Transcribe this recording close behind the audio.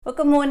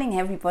good morning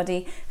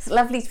everybody. It's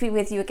lovely to be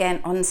with you again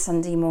on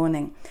Sunday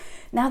morning.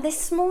 Now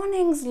this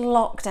morning's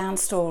lockdown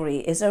story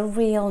is a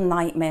real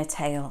nightmare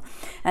tale,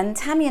 and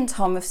Tammy and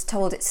Tom have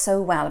told it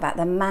so well about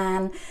the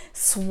man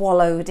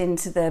swallowed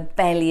into the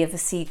belly of a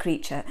sea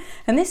creature,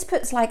 and this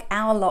puts like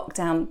our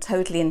lockdown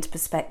totally into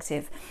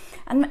perspective.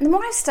 And the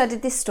more I've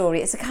studied this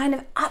story, it's a kind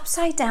of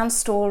upside down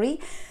story.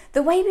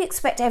 The way we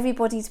expect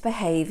everybody to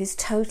behave is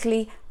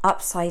totally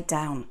upside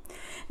down.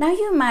 Now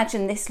you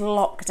imagine this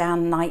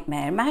lockdown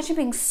nightmare. Imagine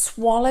being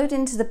swallowed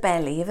into the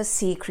belly of a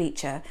sea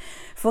creature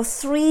for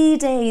 3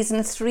 days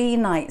and 3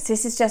 nights.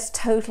 This is just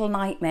total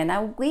nightmare.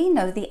 Now we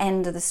know the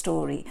end of the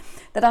story,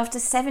 that after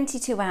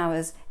 72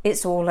 hours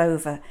it's all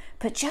over.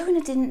 But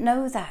Jonah didn't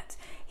know that.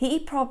 He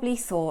probably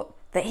thought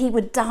that he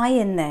would die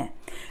in there.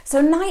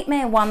 So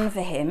nightmare 1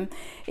 for him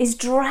is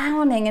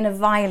drowning in a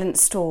violent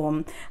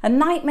storm. And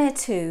nightmare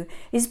 2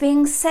 is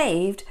being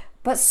saved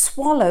but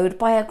swallowed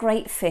by a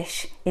great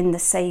fish in the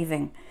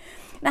saving.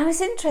 Now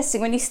it's interesting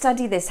when you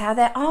study this how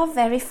there are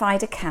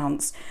verified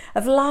accounts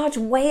of large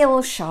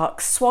whale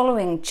sharks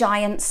swallowing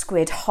giant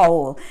squid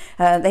whole.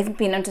 They've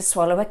been known to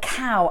swallow a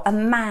cow, a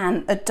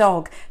man, a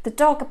dog. The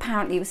dog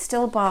apparently was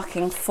still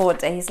barking 4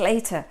 days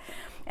later.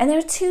 And there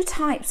are 2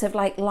 types of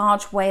like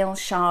large whale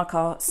shark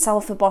or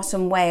sulphur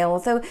bottom whale,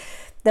 although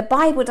the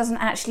Bible doesn't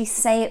actually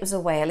say it was a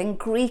whale. In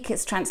Greek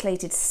it's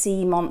translated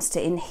sea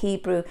monster, in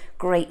Hebrew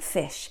great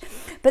fish.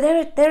 But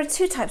there are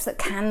 2 types that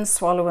can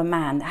swallow a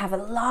man, that have a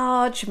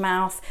large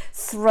mouth,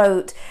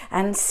 throat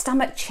and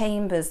stomach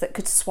chambers that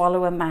could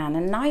swallow a man,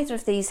 and neither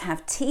of these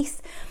have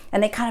teeth,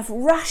 and they kind of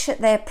rush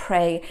at their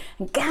prey,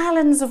 and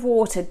gallons of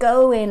water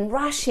go in,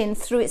 rush in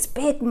through its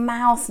big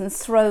mouth and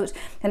throat,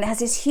 and it has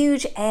this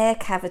huge air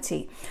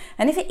cavity.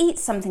 And if it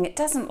eats something it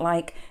doesn't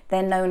like,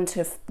 they're known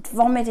to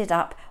vomit it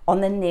up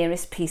on the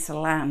nearest piece of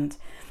land.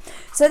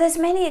 So there's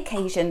many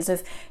occasions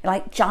of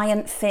like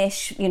giant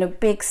fish,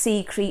 big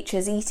sea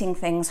creatures eating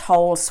things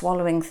whole,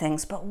 swallowing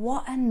things. But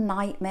what a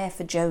nightmare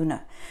for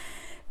Jonah,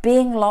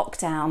 being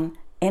locked down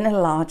in a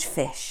large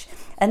fish,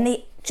 and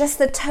the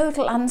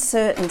total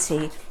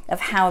uncertainty of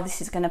how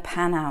this is going to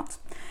pan out.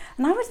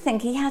 And I would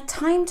think he had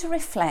time to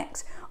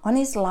reflect on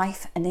his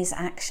life and his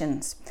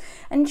actions.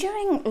 And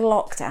during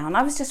lockdown,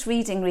 I was just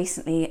reading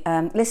recently,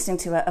 listening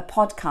to a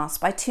podcast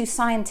by 2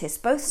 scientists,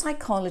 both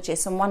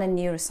psychologists and one a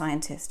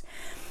neuroscientist.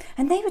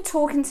 And they were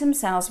talking to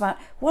themselves about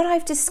what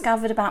I've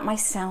discovered about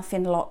myself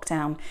in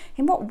lockdown.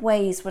 In what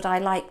ways would I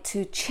like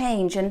to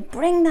change and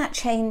bring that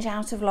change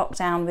out of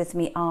lockdown with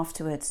me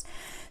afterwards?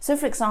 So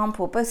for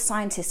example, both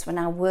scientists were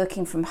now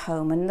working from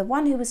home, and the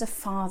one who was a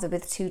father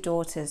with 2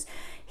 daughters,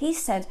 he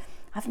said,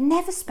 I've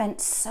never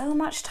spent so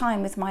much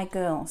time with my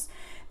girls.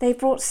 They've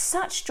brought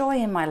such joy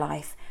in my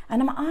life,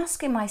 and I'm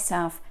asking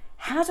myself,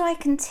 how do I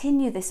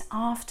continue this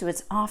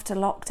afterwards, after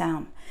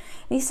lockdown?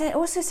 And he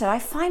also said, I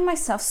find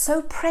myself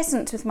so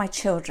present with my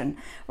children,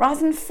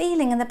 rather than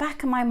feeling in the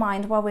back of my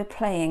mind while we're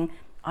playing,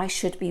 I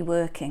should be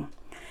working.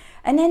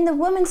 And then the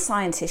woman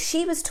scientist,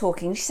 she was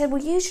talking, she said,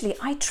 well, usually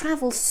I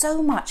travel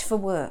so much for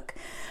work.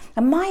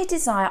 And my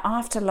desire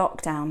after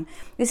lockdown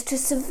is to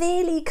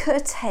severely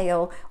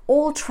curtail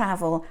all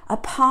travel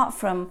apart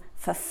from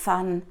for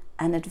fun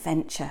and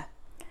adventure.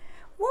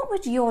 What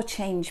would your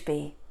change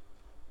be?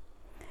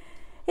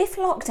 If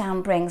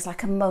lockdown brings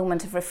like a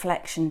moment of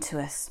reflection to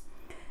us,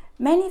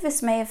 many of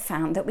us may have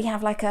found that we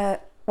have like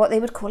what they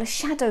would call a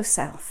shadow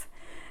self.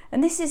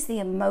 And this is the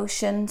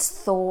emotions,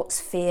 thoughts,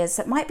 fears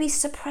that might be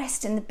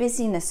suppressed in the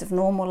busyness of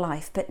normal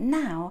life, but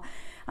now,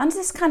 under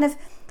this kind of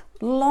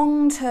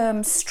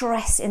long-term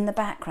stress in the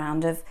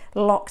background of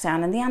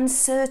lockdown and the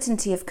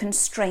uncertainty of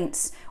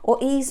constraints or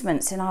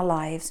easements in our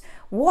lives,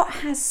 what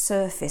has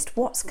surfaced?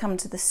 What's come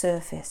to the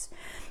surface?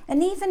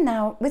 And even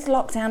now, with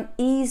lockdown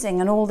easing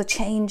and all the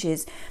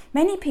changes,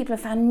 many people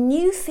have found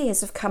new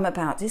fears have come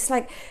about. It's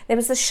like there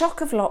was the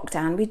shock of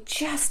lockdown. We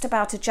just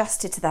about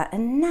adjusted to that.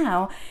 And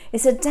now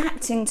it's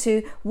adapting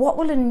to what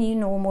will a new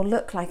normal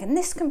look like. And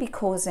this can be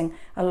causing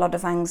a lot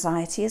of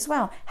anxiety as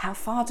well. How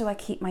far do I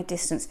keep my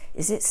distance?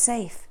 Is it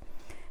safe?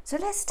 So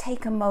let's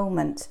take a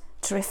moment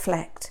to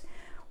reflect.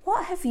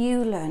 What have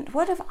you learned?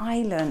 What have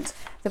I learned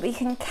that we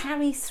can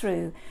carry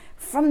through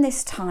from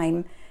this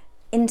time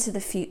into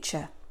the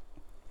future?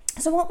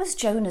 So what was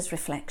Jonah's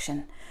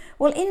reflection?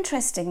 Well,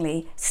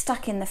 interestingly,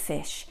 stuck in the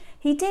fish,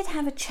 he did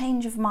have a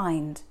change of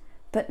mind,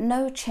 but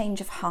no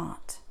change of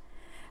heart.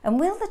 And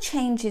will the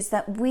changes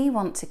that we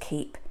want to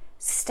keep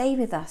stay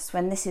with us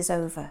when this is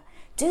over?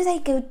 Do they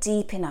go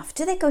deep enough?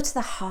 Do they go to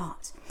the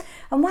heart?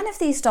 And one of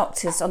these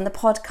doctors on the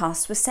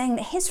podcast was saying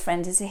that his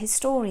friend is a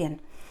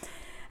historian.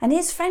 And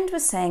his friend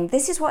was saying,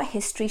 this is what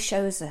history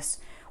shows us.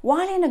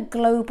 While in a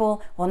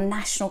global or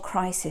national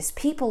crisis,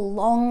 people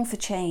long for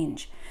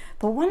change.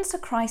 But once a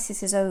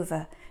crisis is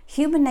over,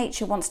 human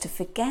nature wants to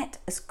forget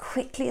as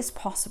quickly as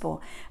possible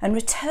and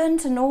return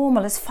to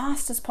normal as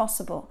fast as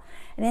possible.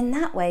 And in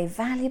that way,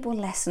 valuable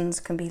lessons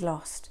can be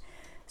lost.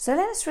 So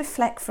let us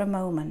reflect for a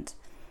moment.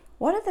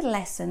 What are the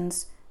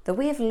lessons that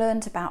we have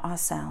learned about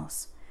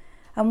ourselves?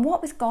 And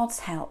what, with God's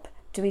help,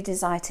 do we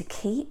desire to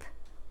keep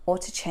or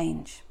to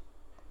change?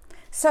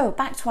 So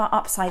back to our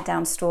upside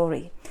down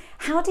story.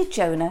 How did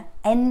Jonah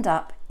end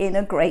up in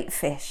a great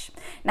fish?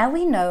 Now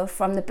we know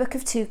from the book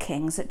of 2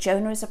 Kings that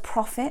Jonah is a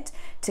prophet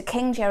to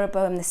King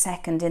Jeroboam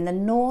II in the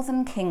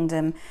northern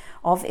kingdom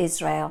of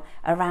Israel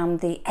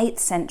around the 8th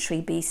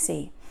century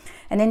BC.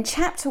 And in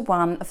chapter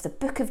 1 of the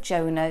book of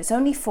Jonah, it's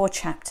only 4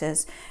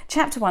 chapters,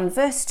 chapter 1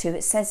 verse 2,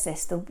 it says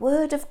this: the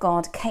word of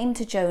God came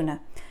to Jonah,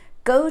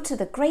 go to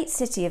the great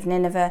city of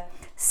Nineveh,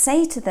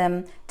 say to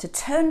them to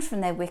turn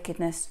from their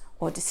wickedness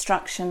or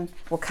destruction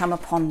will come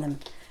upon them.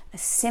 A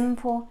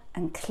simple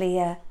and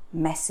clear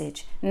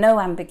message,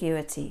 no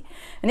ambiguity.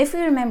 And if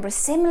we remember, a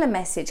similar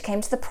message came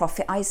to the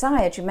prophet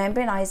Isaiah. Do you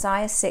remember in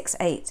Isaiah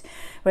 6:8,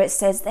 where it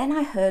says, then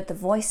I heard the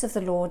voice of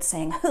the Lord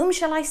saying, whom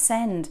shall I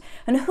send?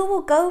 And who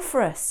will go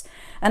for us?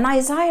 And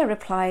Isaiah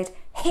replied,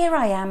 here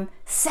I am,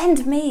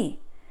 send me.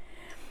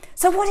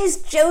 So what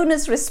is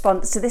Jonah's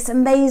response to this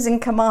amazing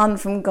command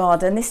from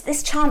God and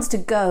this chance to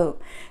go?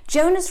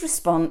 Jonah's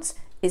response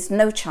is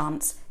no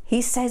chance.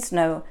 He says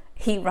no,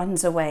 he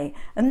runs away.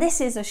 And this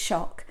is a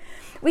shock.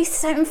 We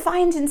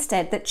find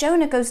instead that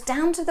Jonah goes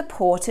down to the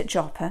port at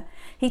Joppa.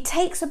 He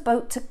takes a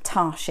boat to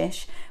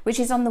Tarshish, which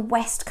is on the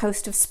west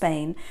coast of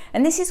Spain.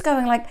 And this is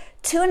going like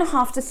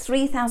 2,500 to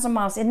 3,000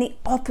 miles in the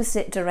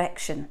opposite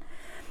direction.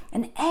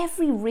 And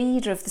every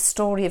reader of the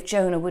story of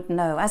Jonah would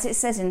know, as it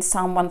says in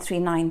Psalm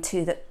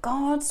 139:2, that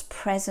God's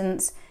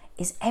presence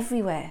is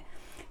everywhere.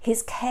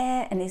 His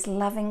care and his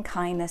loving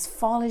kindness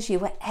follows you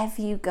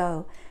wherever you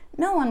go.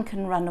 No one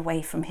can run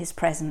away from his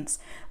presence.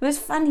 It was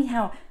funny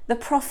how the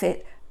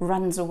prophet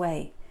runs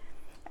away.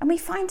 And we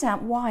find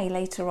out why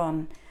later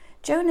on.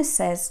 Jonah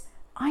says,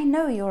 I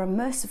know you're a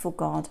merciful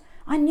God.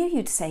 I knew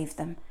you'd save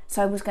them,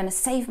 so I was going to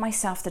save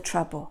myself the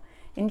trouble.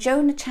 In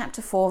Jonah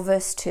chapter 4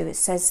 verse 2 it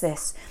says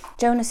this.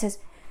 Jonah says,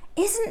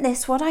 isn't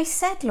this what I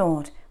said,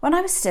 Lord, when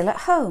I was still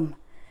at home?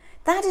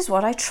 That is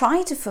what I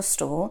tried to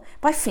forestall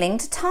by fleeing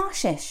to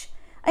Tarshish.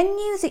 I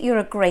knew that you're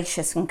a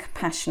gracious and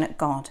compassionate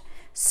God,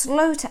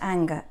 slow to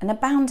anger and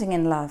abounding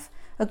in love,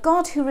 a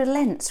God who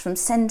relents from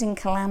sending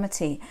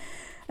calamity.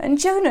 And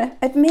Jonah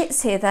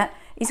admits here that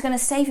he's going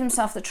to save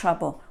himself the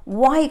trouble.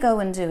 Why go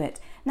and do it?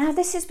 Now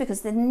this is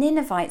because the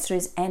Ninevites are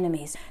his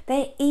enemies.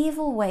 Their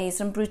evil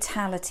ways and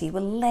brutality were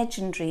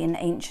legendary in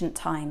ancient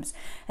times,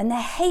 and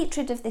their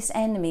hatred of this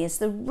enemy is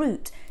the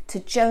root to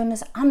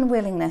Jonah's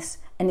unwillingness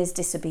and his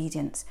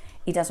disobedience.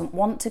 He doesn't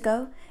want to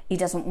go, he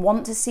doesn't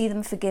want to see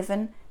them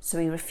forgiven, so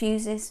he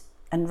refuses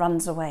and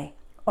runs away.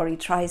 Or he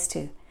tries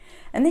to.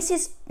 And this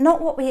is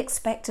not what we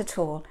expect at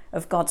all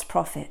of God's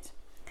prophet.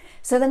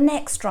 So the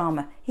next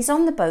drama, he's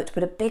on the boat,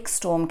 but a big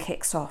storm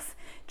kicks off.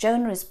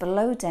 Jonah is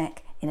below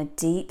deck in a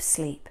deep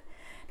sleep.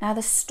 Now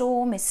the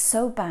storm is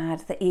so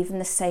bad that even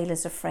the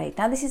sailors are afraid.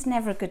 Now this is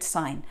never a good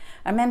sign.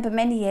 I remember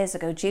many years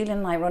ago, Julian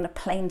and I were on a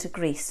plane to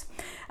Greece,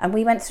 and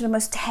we went through the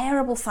most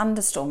terrible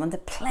thunderstorm, and the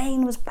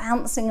plane was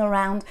bouncing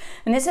around.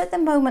 And it's at the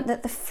moment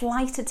that the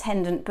flight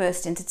attendant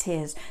burst into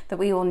tears that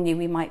we all knew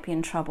we might be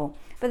in trouble.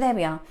 But there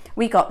we are.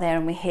 We got there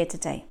and we're here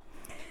today.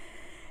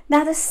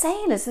 Now the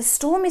sailors, the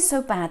storm is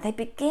so bad, they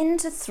begin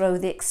to throw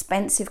the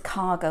expensive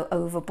cargo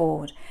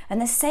overboard.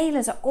 And the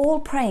sailors are all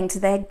praying to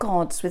their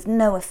gods with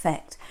no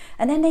effect.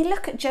 And then they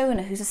look at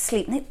Jonah, who's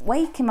asleep, and they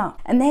wake him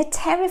up. And they're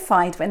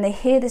terrified when they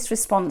hear this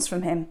response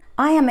from him.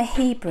 I am a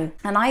Hebrew,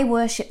 and I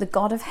worship the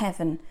God of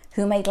heaven,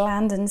 who made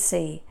land and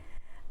sea.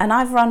 And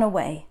I've run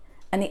away,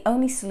 and the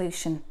only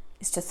solution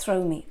is to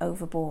throw me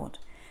overboard.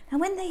 Now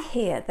when they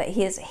hear that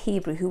he is a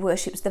Hebrew who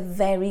worships the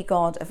very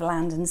God of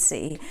land and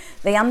sea,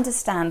 they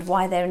understand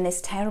why they're in this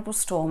terrible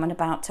storm and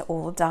about to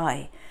all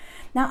die.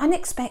 Now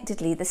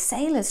unexpectedly, the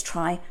sailors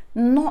try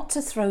not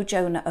to throw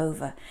Jonah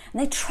over,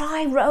 and they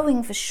try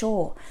rowing for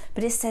shore,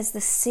 but it says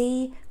the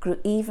sea grew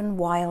even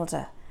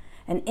wilder.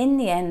 And in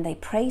the end, they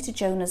pray to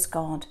Jonah's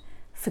God,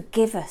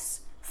 forgive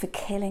us for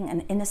killing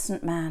an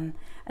innocent man,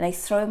 and they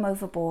throw him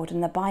overboard,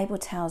 and the Bible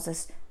tells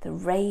us the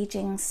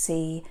raging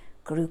sea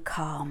grew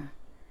calm.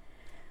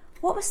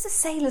 What was the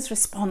sailors'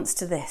 response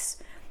to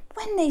this?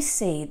 When they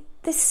see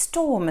this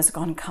storm has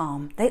gone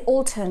calm, they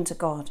all turn to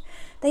God.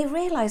 They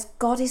realise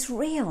God is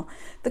real.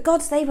 The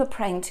gods they were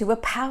praying to were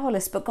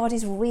powerless, but God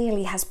is real.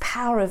 He has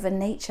power over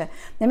nature.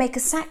 They make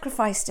a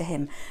sacrifice to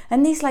him.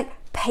 And these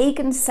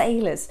pagan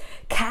sailors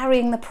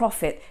carrying the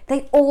prophet,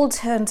 they all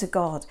turn to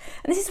God.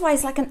 And this is why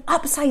it's like an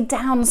upside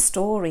down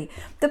story.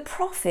 The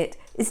prophet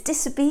is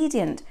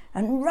disobedient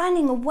and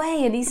running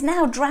away, and he's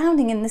now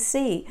drowning in the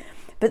sea.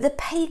 But the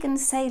pagan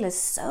sailors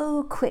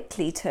so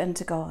quickly turn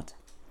to God.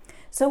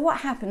 So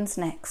what happens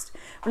next?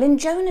 Well, in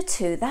Jonah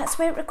 2, that's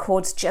where it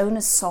records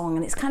Jonah's song,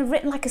 and it's kind of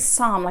written like a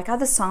psalm, like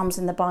other psalms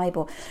in the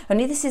Bible.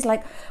 Only this is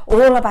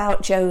all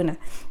about Jonah.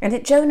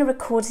 And Jonah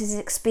records his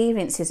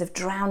experiences of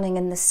drowning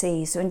in the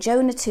sea. So in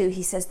Jonah 2,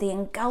 he says, the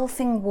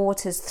engulfing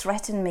waters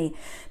threatened me.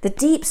 The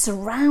deep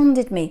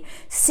surrounded me.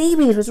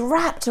 Seaweed was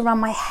wrapped around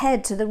my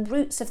head. To the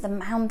roots of the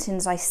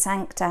mountains I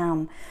sank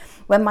down.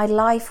 When my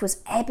life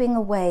was ebbing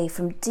away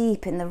from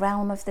deep in the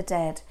realm of the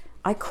dead,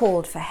 I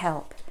called for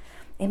help.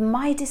 In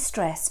my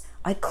distress,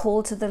 I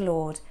called to the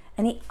Lord,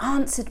 and he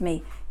answered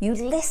me. You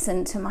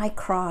listened to my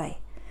cry.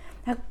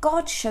 Now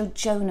God showed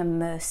Jonah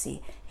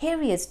mercy.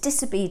 Here he is,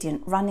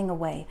 disobedient, running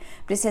away.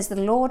 But it says the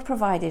Lord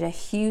provided a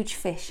huge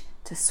fish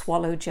to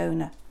swallow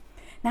Jonah.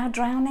 Now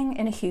drowning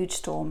in a huge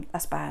storm,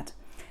 that's bad.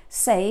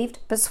 Saved,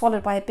 but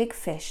swallowed by a big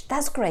fish,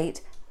 that's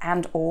great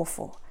and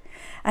awful.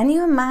 And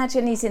you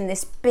imagine he's in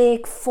this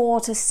big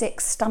 4 to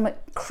 6 stomach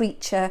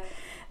creature.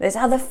 There's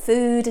other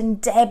food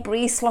and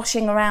debris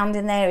sloshing around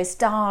in there. It's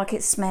dark,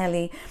 it's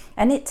smelly.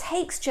 And it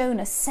takes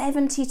Jonah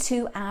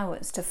 72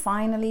 hours to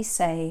finally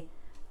say,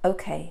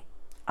 okay,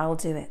 I'll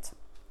do it.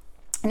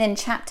 And in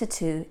chapter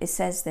 2, it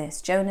says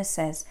this. Jonah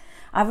says,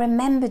 I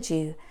remembered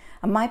you,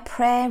 and my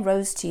prayer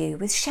rose to you.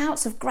 With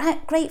shouts of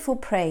grateful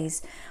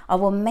praise, I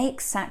will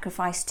make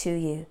sacrifice to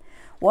you.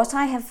 What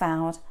I have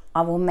vowed,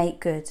 I will make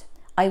good.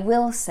 I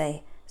will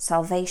say,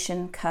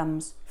 salvation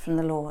comes from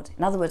the Lord.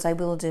 In other words, I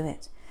will do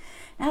it.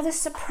 Now, the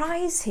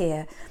surprise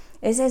here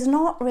is there's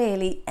not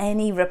really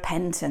any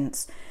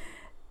repentance.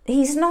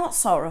 He's not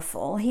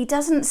sorrowful. He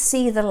doesn't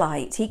see the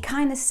light. He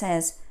kind of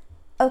says,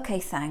 okay,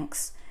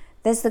 thanks.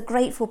 There's the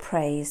grateful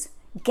praise.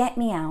 Get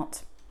me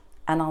out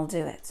and I'll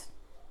do it.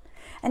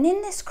 And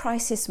in this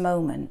crisis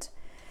moment,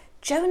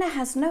 Jonah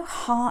has no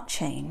heart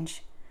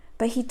change,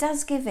 but he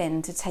does give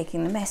in to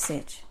taking the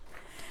message.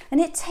 And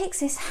it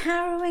takes this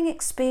harrowing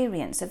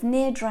experience of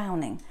near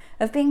drowning,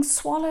 of being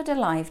swallowed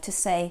alive to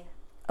say,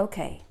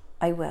 okay,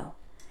 I will.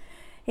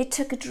 It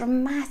took a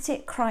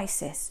dramatic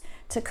crisis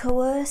to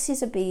coerce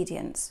his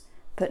obedience,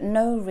 but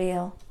no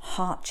real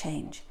heart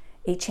change.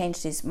 He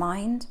changed his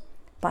mind,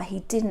 but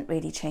he didn't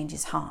really change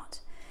his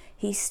heart.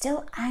 He's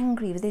still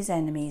angry with his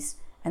enemies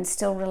and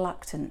still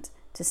reluctant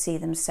to see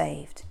them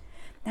saved.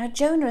 Now,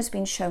 Jonah has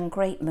been shown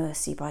great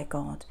mercy by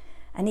God,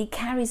 and he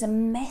carries a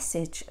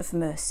message of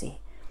mercy,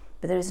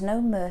 but there is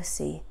no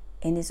mercy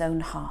in his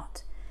own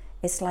heart.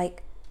 It's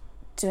like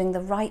doing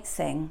the right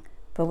thing,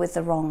 but with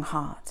the wrong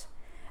heart.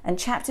 And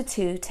chapter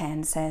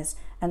 2:10 says,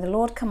 and the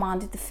Lord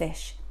commanded the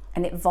fish,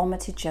 and it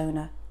vomited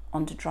Jonah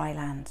onto dry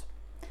land.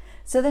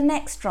 So the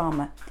next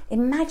drama,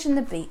 imagine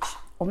the beach,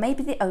 or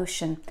maybe the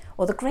ocean,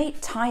 or the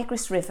great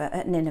Tigris River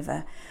at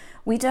Nineveh.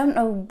 We don't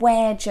know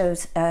where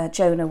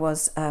Jonah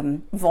was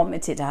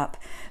vomited up,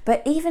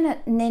 but even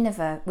at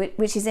Nineveh,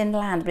 which is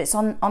inland, but it's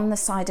on the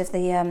side of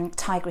the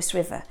Tigris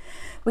River,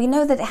 we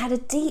know that it had a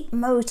deep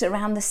moat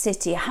around the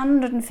city,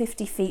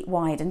 150 feet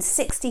wide and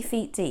 60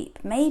 feet deep.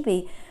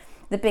 Maybe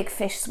the big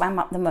fish swam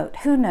up the moat,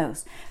 who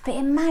knows? But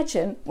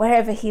imagine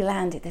wherever he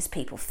landed, there's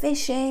people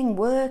fishing,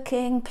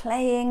 working,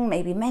 playing,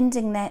 maybe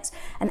mending nets,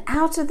 and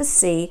out of the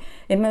sea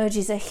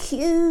emerges a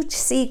huge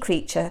sea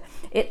creature.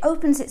 It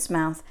opens its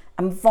mouth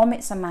and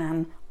vomits a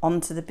man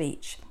onto the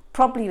beach,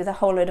 probably with a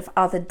whole load of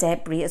other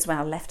debris as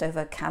well,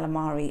 leftover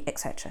calamari,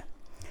 etc.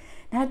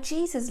 Now,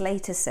 Jesus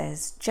later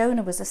says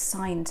Jonah was a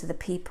sign to the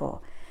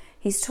people.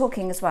 He's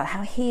talking as well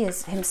how he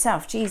is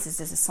himself, Jesus,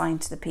 is a sign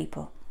to the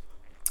people.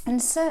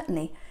 And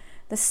certainly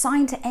the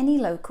sign to any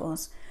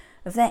locals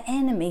of their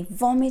enemy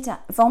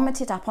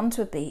vomited up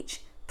onto a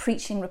beach,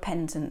 preaching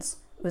repentance,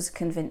 was a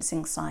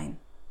convincing sign.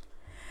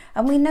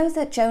 And we know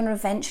that Jonah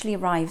eventually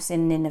arrives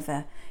in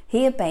Nineveh.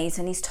 He obeys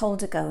and he's told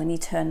to go, and he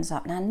turns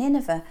up. Now,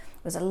 Nineveh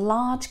was a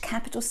large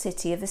capital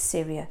city of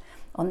Assyria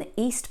on the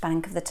east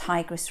bank of the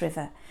Tigris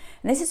River.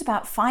 And this is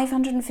about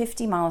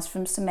 550 miles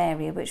from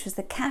Samaria, which was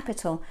the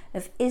capital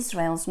of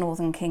Israel's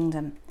northern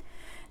kingdom.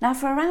 Now,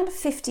 for around a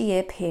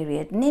 50-year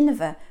period,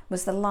 Nineveh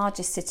was the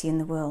largest city in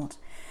the world.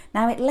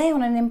 Now, it lay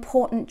on an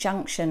important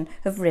junction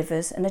of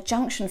rivers and a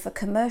junction for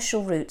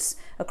commercial routes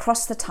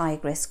across the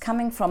Tigris,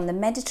 coming from the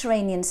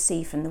Mediterranean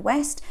Sea from the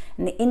west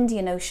and the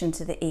Indian Ocean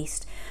to the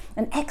east.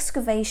 And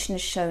excavation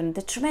has shown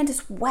the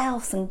tremendous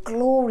wealth and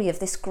glory of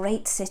this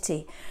great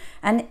city.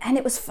 And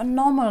it was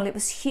phenomenal. It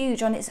was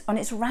huge. On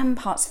its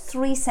ramparts,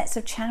 3 sets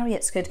of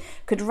chariots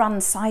could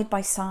run side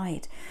by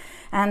side.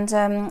 And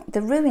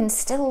the ruins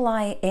still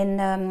lie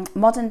in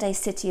modern-day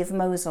city of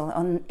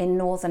Mosul in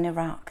northern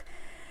Iraq.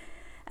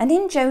 And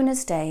in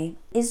Jonah's day,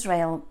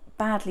 Israel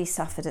badly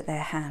suffered at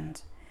their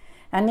hand.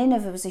 And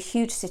Nineveh was a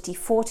huge city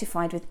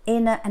fortified with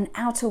inner and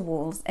outer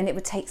walls, and it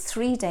would take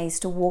 3 days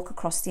to walk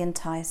across the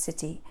entire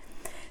city.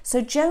 So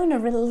Jonah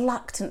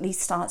reluctantly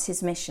starts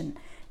his mission.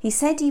 He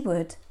said he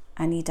would,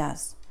 and he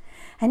does.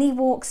 And he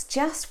walks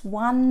just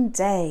 1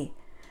 day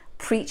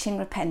preaching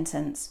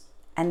repentance,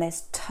 and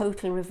there's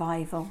total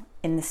revival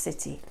in the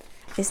city.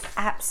 It's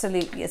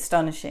absolutely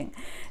astonishing.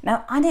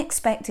 Now,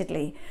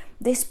 unexpectedly,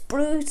 this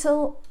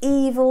brutal,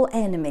 evil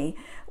enemy,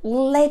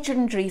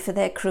 legendary for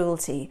their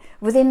cruelty,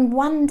 within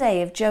 1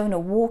 day of Jonah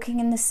walking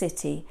in the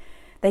city,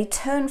 they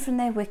turn from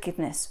their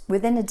wickedness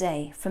within a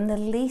day, from the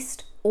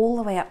least all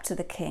the way up to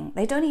the king.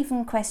 They don't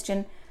even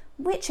question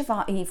which of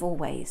our evil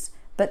ways,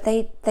 but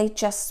they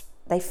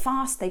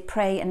fast, they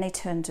pray, and they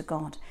turn to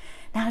God.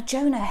 Now,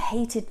 Jonah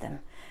hated them,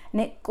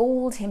 and it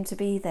galled him to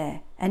be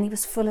there, and he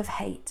was full of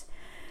hate.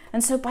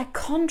 And so by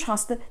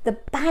contrast, the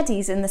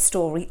baddies in the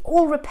story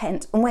all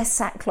repent and wear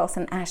sackcloth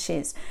and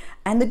ashes.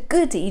 And the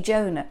goody,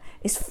 Jonah,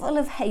 is full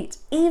of hate,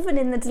 even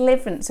in the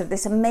deliverance of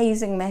this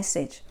amazing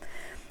message.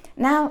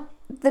 Now,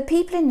 the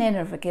people in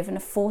Nineveh are given a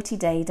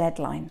 40-day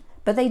deadline,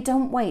 But they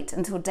don't wait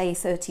until day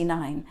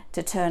 39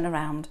 to turn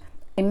around.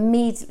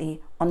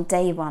 Immediately on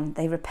day 1,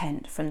 they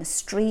repent from the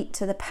street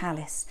to the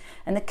palace,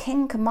 and the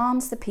king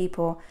commands the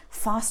people,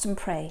 fast and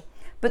pray.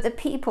 But the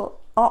people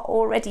are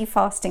already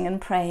fasting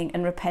and praying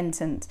and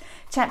repentant.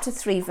 Chapter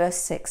 3 verse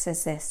 6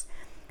 says this: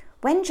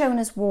 When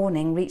Jonah's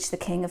warning reached the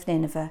king of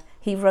Nineveh,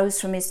 he rose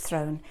from his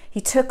throne.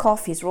 He took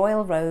off his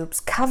royal robes,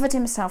 covered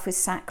himself with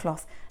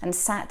sackcloth, and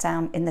sat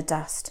down in the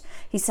dust.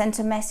 He sent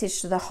a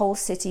message to the whole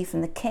city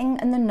from the king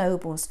and the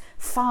nobles: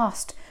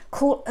 fast,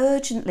 call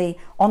urgently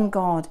on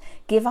God,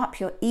 give up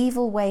your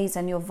evil ways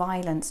and your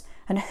violence,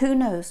 and who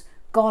knows,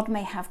 God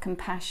may have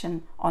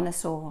compassion on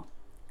us all.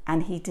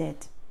 And he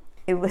did.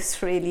 It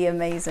was really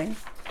amazing.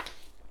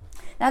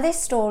 Now,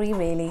 this story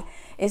really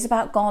is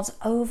about God's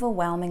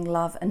overwhelming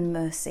love and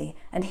mercy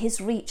and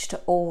his reach to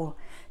all,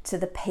 to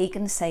the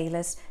pagan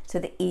sailors, to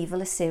the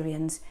evil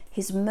Assyrians.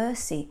 His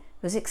mercy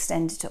was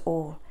extended to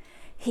all.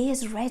 He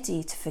is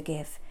ready to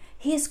forgive.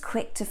 He is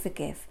quick to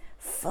forgive,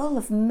 full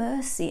of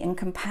mercy and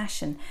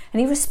compassion, and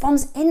he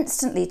responds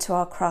instantly to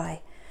our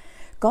cry.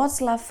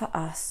 God's love for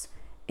us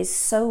is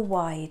so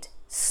wide,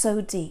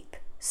 so deep,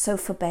 so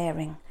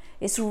forbearing.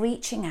 It's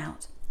reaching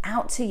out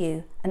to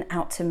you and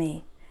out to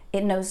me.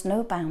 It knows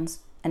no bounds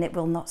and it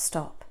will not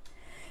stop.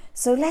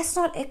 So let's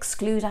not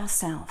exclude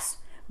ourselves.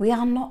 We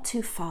are not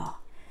too far.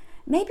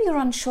 Maybe you're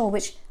unsure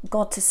which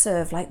God to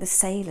serve, like the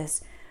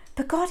sailors,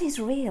 but God is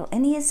real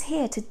and he is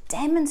here to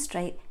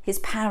demonstrate his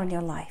power in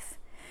your life.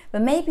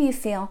 But maybe you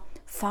feel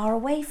far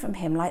away from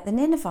him, like the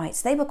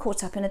Ninevites. They were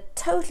caught up in a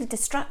totally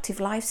destructive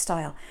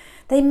lifestyle.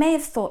 They may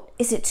have thought,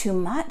 is it too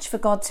much for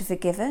God to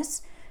forgive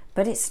us?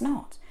 But it's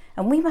not.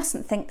 And we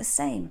mustn't think the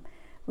same.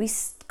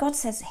 God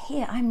says,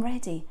 here, I'm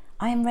ready.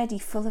 I am ready,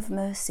 full of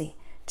mercy.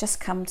 Just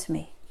come to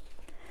me.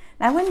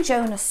 Now, when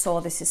Jonah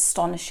saw this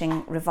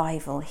astonishing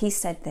revival, he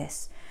said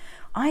this: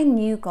 I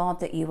knew,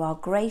 God, that you are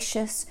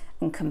gracious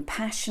and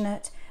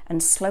compassionate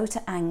and slow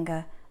to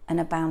anger and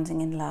abounding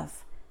in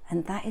love.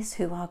 And that is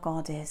who our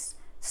God is.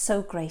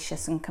 So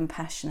gracious and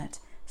compassionate,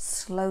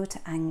 slow to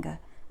anger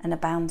and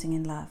abounding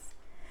in love.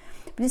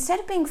 But instead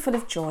of being full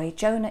of joy,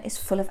 Jonah is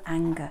full of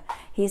anger.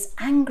 He is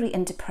angry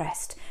and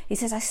depressed. He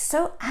says, I'm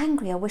so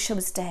angry, I wish I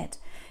was dead.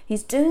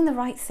 He's doing the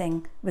right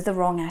thing with the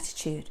wrong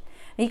attitude.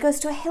 And he goes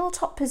to a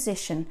hilltop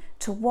position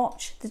to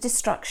watch the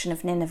destruction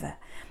of Nineveh.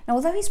 Now,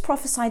 although he's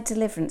prophesied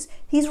deliverance,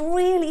 he's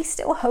really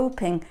still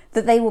hoping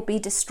that they will be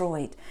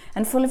destroyed.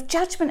 And full of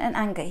judgment and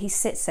anger, he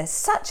sits there.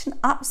 Such an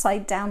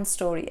upside down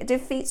story. It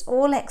defeats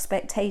all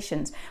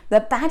expectations.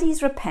 The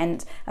baddies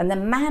repent and the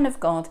man of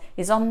God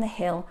is on the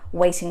hill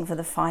waiting for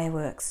the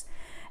fireworks.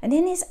 And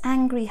in his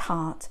angry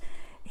heart,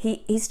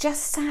 he's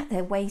just sat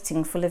there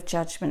waiting, full of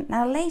judgment.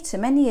 Now later,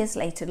 many years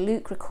later,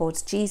 Luke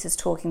records Jesus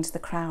talking to the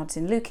crowds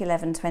in Luke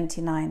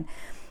 11:29.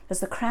 As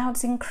the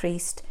crowds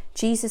increased,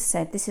 Jesus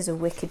said, this is a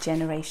wicked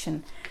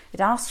generation. It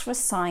asks for a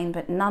sign,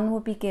 but none will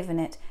be given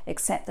it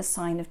except the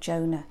sign of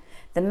Jonah.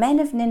 The men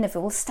of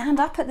Nineveh will stand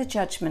up at the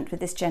judgment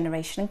with this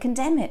generation and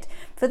condemn it,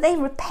 for they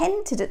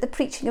repented at the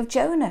preaching of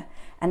Jonah.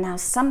 And now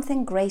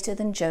something greater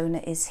than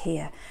Jonah is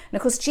here. And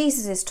of course,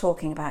 Jesus is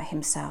talking about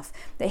himself,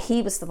 that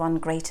he was the one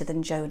greater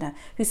than Jonah,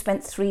 who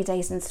spent 3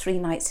 days and 3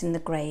 nights in the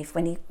grave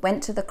when he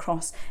went to the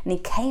cross and he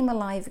came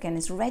alive again,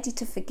 is ready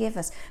to forgive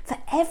us for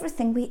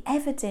everything we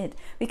ever did.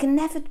 We can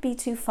never be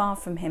too far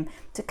from him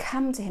to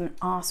come to him and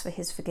ask for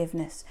his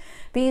forgiveness.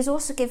 But he's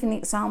also giving the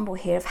example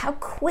here of how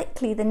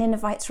quickly the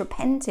Ninevites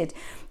repented,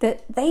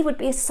 that they would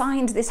be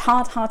assigned this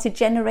hard-hearted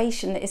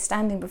generation that is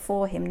standing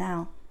before him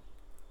now.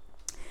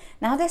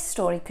 Now this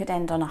story could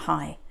end on a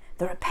high,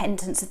 the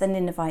repentance of the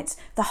Ninevites,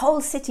 the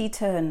whole city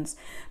turns.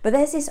 But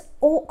there's this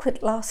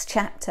awkward last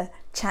chapter,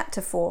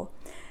 chapter 4.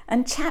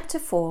 And chapter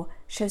 4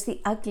 shows the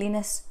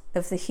ugliness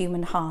of the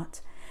human heart.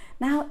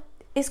 Now,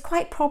 it's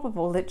quite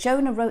probable that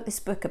Jonah wrote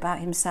this book about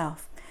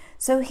himself.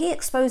 So he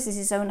exposes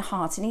his own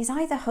heart, and he's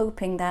either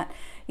hoping that,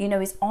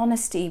 his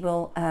honesty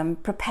will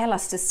propel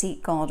us to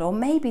seek God, or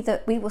maybe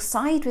that we will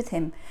side with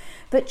him.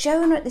 But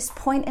Jonah at this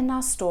point in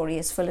our story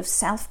is full of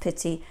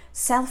self-pity,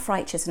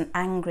 self-righteous and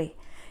angry.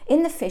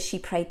 In the fish he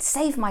prayed,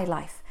 save my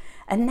life.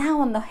 And now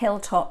on the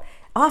hilltop,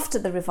 after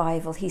the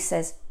revival, he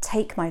says,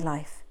 take my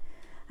life.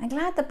 I'm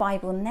glad the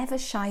Bible never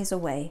shies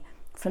away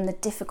from the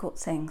difficult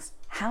things,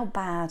 how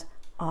bad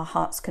our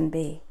hearts can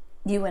be,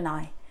 you and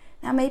I.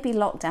 Now, maybe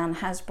lockdown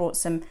has brought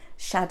some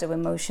shadow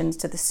emotions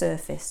to the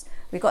surface.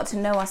 We got to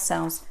know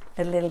ourselves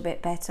a little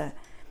bit better.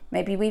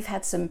 Maybe we've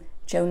had some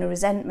Jonah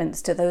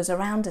resentments to those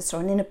around us,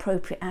 or an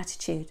inappropriate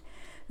attitude.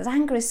 Because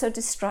anger is so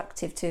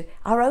destructive to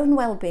our own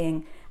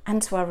well-being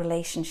and to our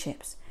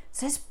relationships.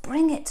 So let's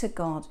bring it to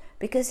God,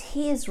 because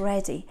he is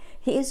ready.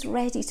 He is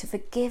ready to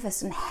forgive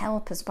us and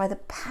help us by the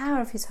power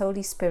of his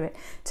Holy Spirit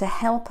to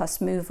help us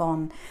move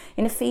on.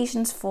 In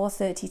Ephesians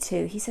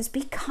 4:32, he says,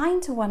 be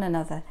kind to one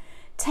another,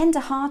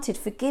 tender-hearted,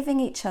 forgiving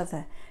each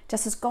other,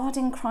 just as God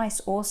in Christ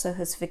also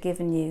has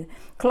forgiven you.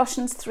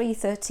 Colossians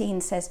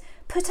 3:13 says,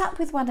 put up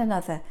with one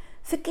another,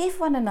 forgive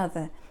one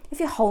another. If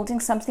you're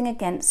holding something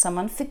against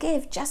someone,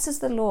 forgive, just as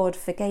the Lord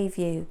forgave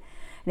you.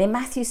 And in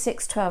Matthew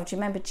 6:12, do you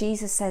remember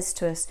Jesus says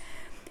to us,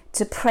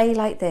 to pray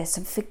like this: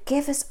 and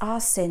forgive us our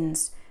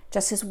sins,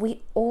 just as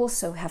we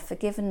also have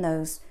forgiven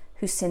those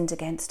who sinned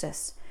against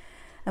us.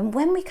 And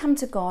when we come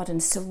to God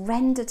and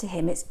surrender to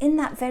him, it's in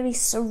that very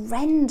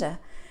surrender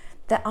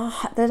that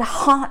a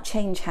heart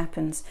change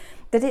happens.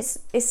 That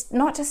it's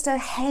not just a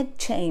head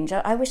change.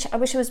 I wish I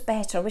was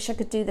better. I wish I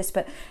could do this.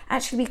 But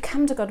actually, we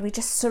come to God. We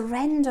just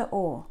surrender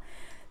all.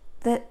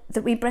 That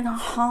we bring our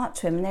heart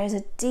to him, and there is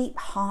a deep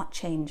heart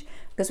change.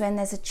 Because when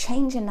there's a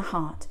change in the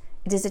heart,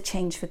 it is a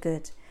change for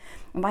good.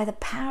 And by the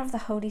power of the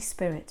Holy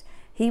Spirit,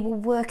 he will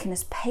work in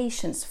us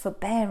patience,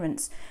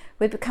 forbearance.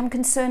 We become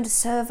concerned to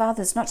serve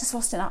others, not just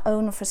lost in our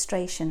own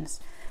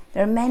frustrations.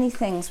 There are many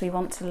things we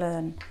want to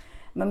learn.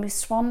 When we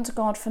respond to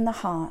God from the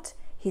heart,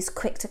 he's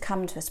quick to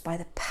come to us by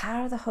the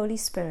power of the Holy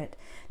Spirit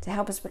to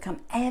help us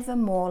become ever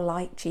more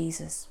like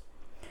Jesus.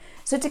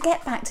 So to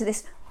get back to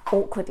this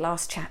awkward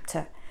last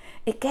chapter,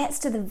 it gets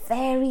to the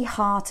very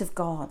heart of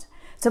God.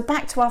 So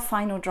back to our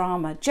final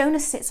drama. Jonah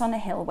sits on a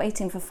hill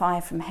waiting for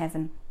fire from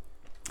heaven.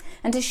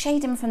 And to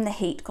shade him from the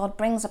heat, God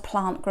brings a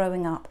plant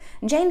growing up.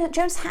 And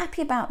Jonah's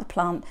happy about the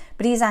plant,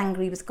 but he's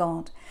angry with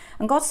God.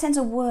 And God sends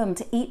a worm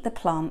to eat the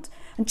plant.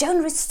 And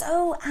Jonah is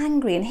so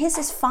angry. And here's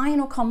his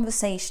final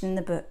conversation in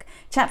the book,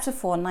 chapter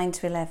 4, 9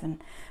 to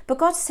 11. But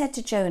God said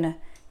to Jonah,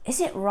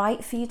 "Is it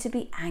right for you to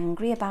be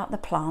angry about the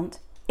plant?"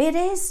 "It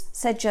is,"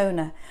 said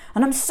Jonah.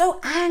 "And I'm so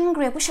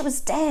angry, I wish I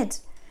was dead."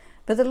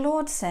 But the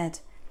Lord said,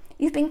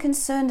 "You've been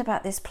concerned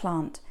about this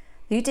plant.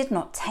 You did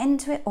not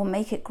tend to it or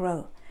make it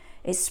grow.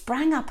 It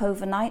sprang up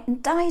overnight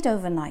and died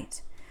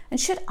overnight. And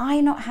should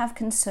I not have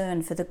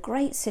concern for the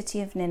great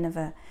city of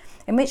Nineveh,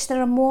 in which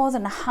there are more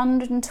than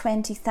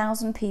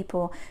 120,000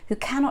 people who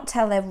cannot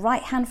tell their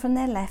right hand from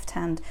their left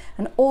hand,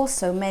 and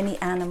also many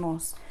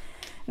animals?"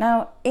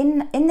 Now,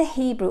 in the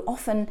Hebrew,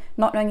 often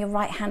not knowing your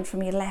right hand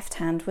from your left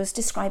hand was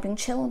describing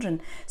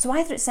children. So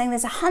either it's saying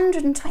there's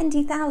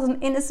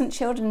 120,000 innocent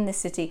children in this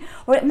city,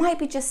 or it might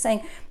be just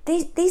saying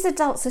these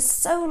adults are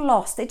so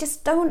lost, they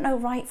just don't know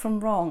right from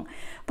wrong.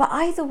 But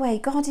either way,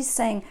 God is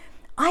saying,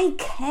 I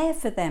care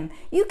for them.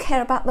 You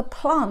care about the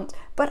plant,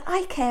 but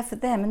I care for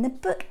them. And the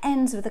book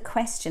ends with a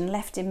question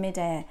left in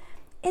midair.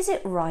 Is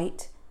it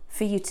right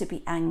for you to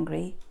be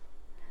angry?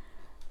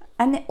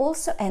 And it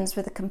also ends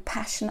with a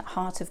compassionate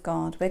heart of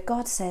God, where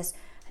God says,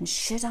 and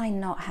should I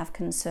not have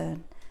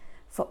concern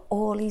for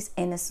all these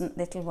innocent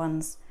little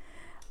ones?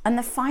 And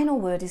the final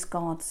word is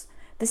God's.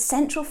 The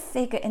central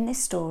figure in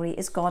this story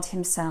is God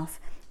himself,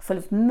 full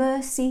of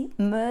mercy,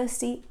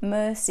 mercy,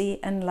 mercy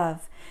and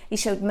love. He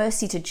showed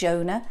mercy to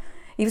Jonah.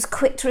 He was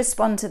quick to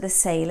respond to the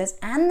sailors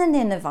and the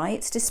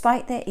Ninevites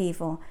despite their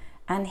evil.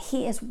 And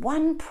he is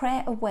one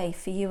prayer away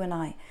for you and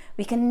I.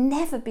 We can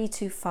never be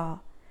too far.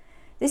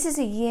 This is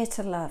a year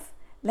to love.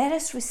 Let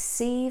us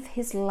receive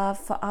his love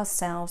for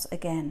ourselves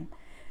again.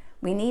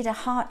 We need a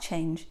heart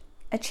change,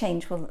 a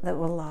change that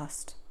will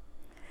last.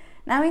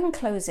 Now, in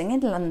closing,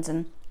 in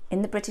London,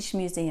 in the British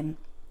Museum,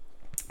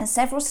 are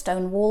several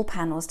stone wall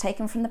panels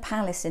taken from the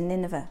palace in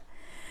Nineveh.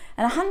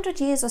 And 100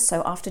 years or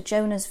so after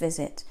Jonah's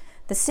visit,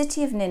 the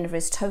city of Nineveh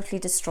is totally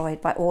destroyed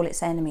by all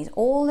its enemies.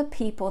 All the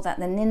people that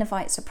the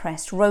Ninevites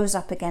oppressed rose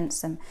up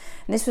against them.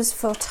 And this was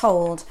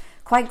foretold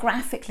quite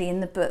graphically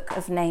in the book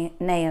of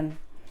Nahum.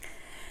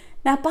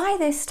 Now, by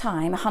this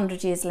time,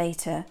 100 years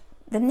later,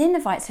 the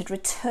Ninevites had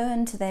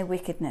returned to their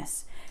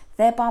wickedness.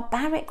 Their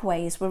barbaric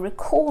ways were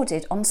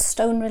recorded on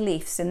stone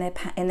reliefs in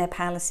their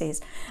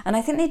palaces. And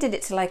I think they did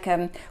it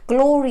to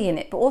glory in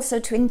it, but also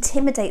to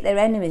intimidate their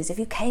enemies. If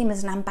you came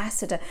as an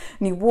ambassador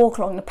and you walk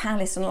along the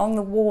palace and along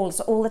the walls,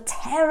 all the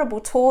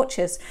terrible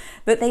tortures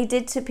that they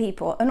did to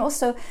people. And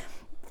also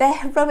their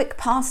heroic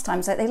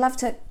pastimes, like they loved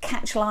to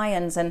catch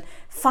lions and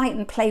fight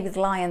and play with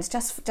lions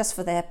just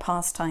for their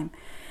pastime.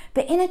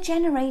 But in a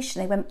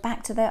generation, they went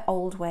back to their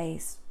old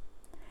ways.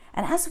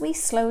 And as we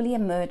slowly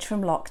emerge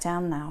from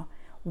lockdown now,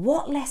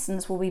 what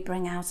lessons will we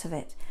bring out of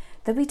it?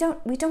 That we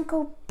don't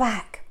go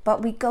back,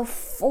 but we go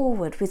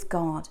forward with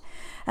God.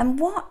 And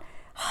what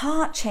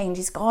heart change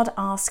is God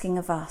asking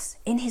of us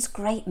in his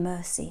great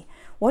mercy?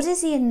 What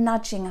is he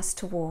nudging us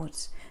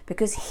towards?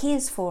 Because he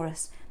is for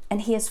us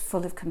and he is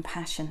full of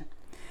compassion.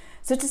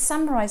 So to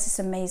summarize this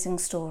amazing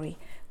story,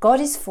 God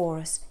is for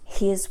us,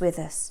 he is with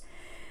us.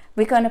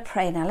 We're going to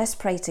pray now. Let's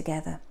pray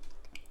together.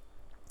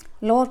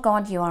 Lord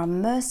God, you are a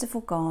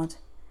merciful God,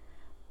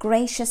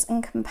 gracious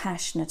and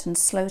compassionate and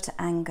slow to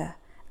anger,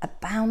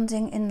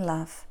 abounding in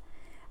love.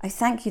 I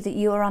thank you that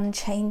you are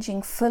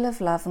unchanging, full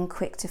of love and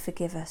quick to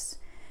forgive us.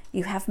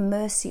 You have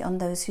mercy on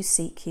those who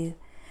seek you.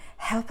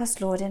 Help us,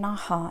 Lord, in our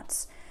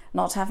hearts,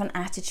 not to have an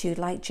attitude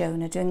like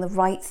Jonah, doing the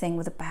right thing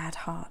with a bad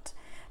heart.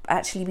 But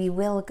actually we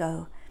will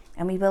go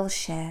and we will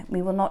share.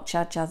 We will not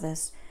judge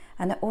others.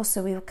 And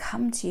also we will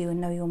come to you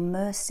and know your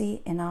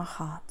mercy in our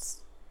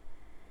hearts.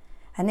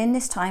 And in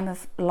this time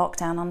of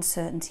lockdown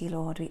uncertainty,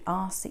 Lord, we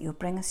ask that you'll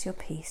bring us your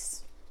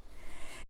peace.